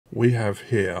We have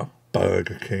here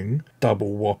Burger King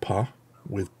double Whopper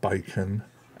with bacon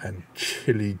and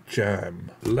chili jam.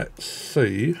 Let's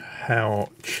see how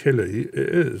chili it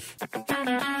is.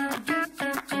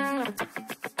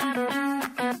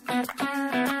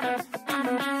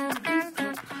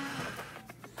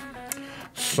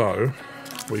 So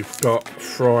we've got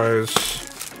fries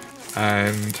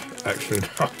and actually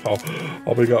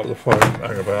I'll big up the phone.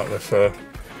 Hang about, let's do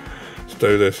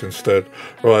this instead.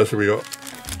 Right, so we got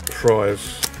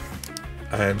fries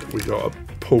and we got a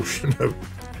portion of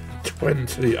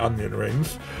 20 onion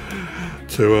rings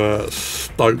to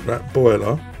stoke that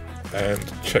boiler. And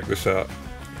check this out,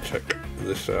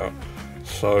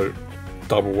 so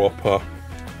double Whopper,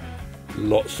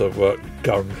 lots of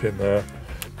gunk in there.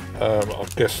 I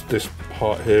guess this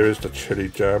part here is the chili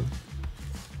jam.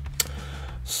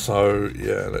 So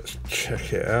yeah, let's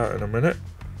check it out in a minute.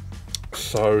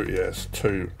 So yes,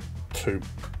 two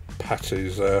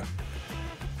patties there.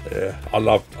 Yeah, I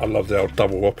love the old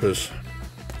double Whoppers.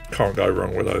 Can't go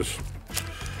wrong with those.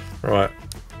 Right,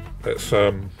 let's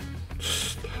fucking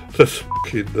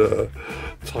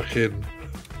tuck in.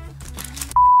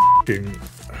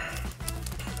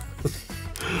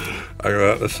 Hang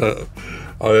on, let's I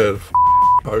had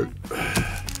Coke,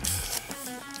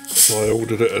 so I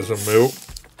ordered it as a meal.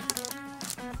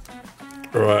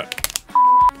 Right.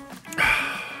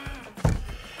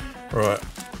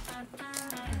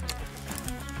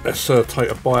 Let's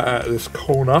take a bite out of this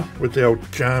corner with the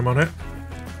old jam on it.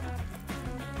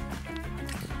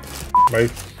 Me,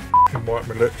 wipe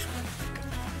my lips.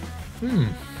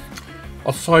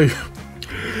 I'll say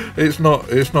it's not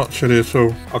chilly at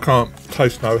all. I can't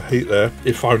taste no heat there,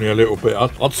 if only a little bit.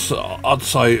 I'd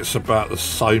say it's about the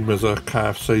same as a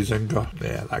KFC Zinger.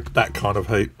 Yeah, that kind of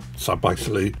heat. So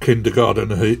basically kindergarten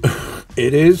heat.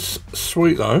 It is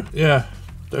sweet though. Yeah,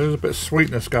 there's a bit of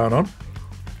sweetness going on,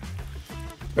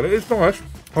 but it is nice.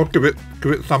 I'll give it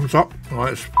thumbs up.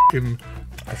 Right, it's fucking,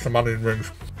 that's some onion rings.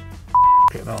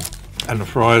 Fucking hell. And the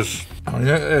fries. I mean,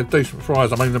 they're decent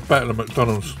fries. I mean, they're better than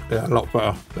McDonald's. Yeah, a lot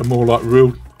better. They're more like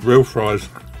real fries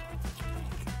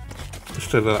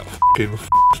instead of that fucking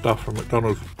stuff from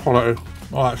McDonald's. Quality.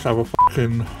 Right, let's have a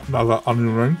fucking another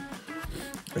onion ring.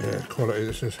 Yeah, quality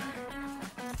this is.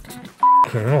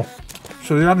 Fucking hell.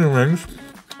 So the onion rings,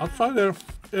 I'd say they're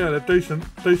decent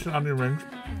onion rings,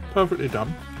 perfectly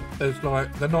done. There's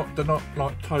like they're not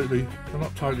like totally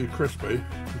crispy.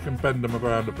 You can bend them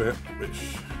around a bit,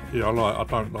 which yeah I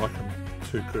don't like them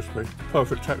too crispy.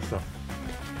 Perfect texture.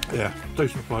 Yeah,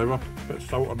 decent flavour. Bit of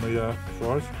salt on the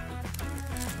fries.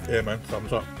 Yeah man,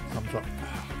 thumbs up.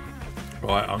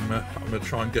 Right, I'm gonna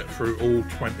try and get through all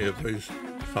 20 of these,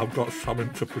 so I've got something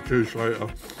to produce later.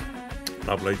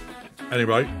 Lovely.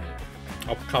 Anyway,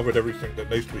 I've covered everything that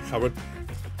needs to be covered,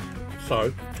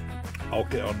 so I'll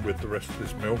get on with the rest of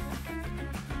this meal,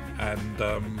 and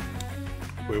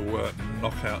we'll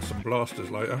knock out some blasters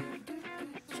later.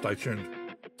 Stay tuned.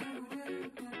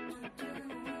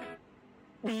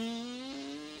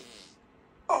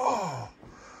 Oh.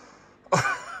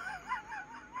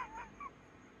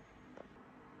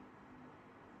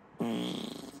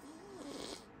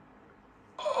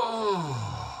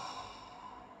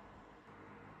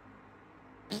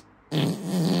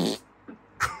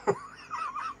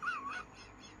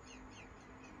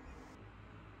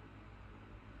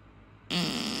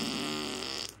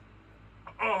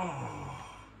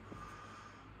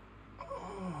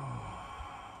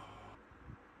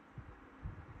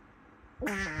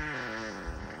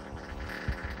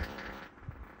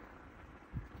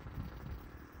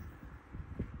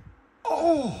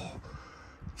 Oh,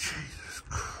 Jesus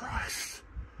Christ.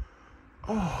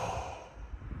 Oh.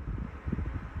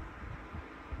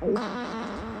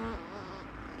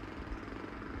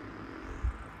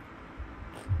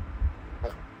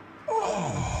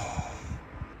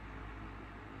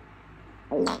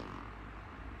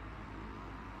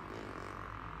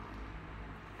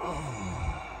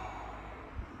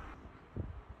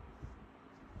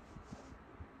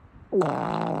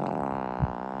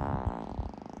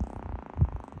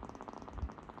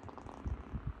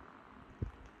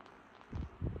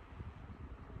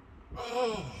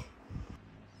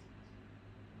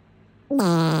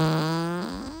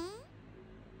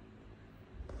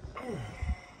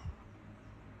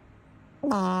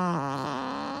 Oh.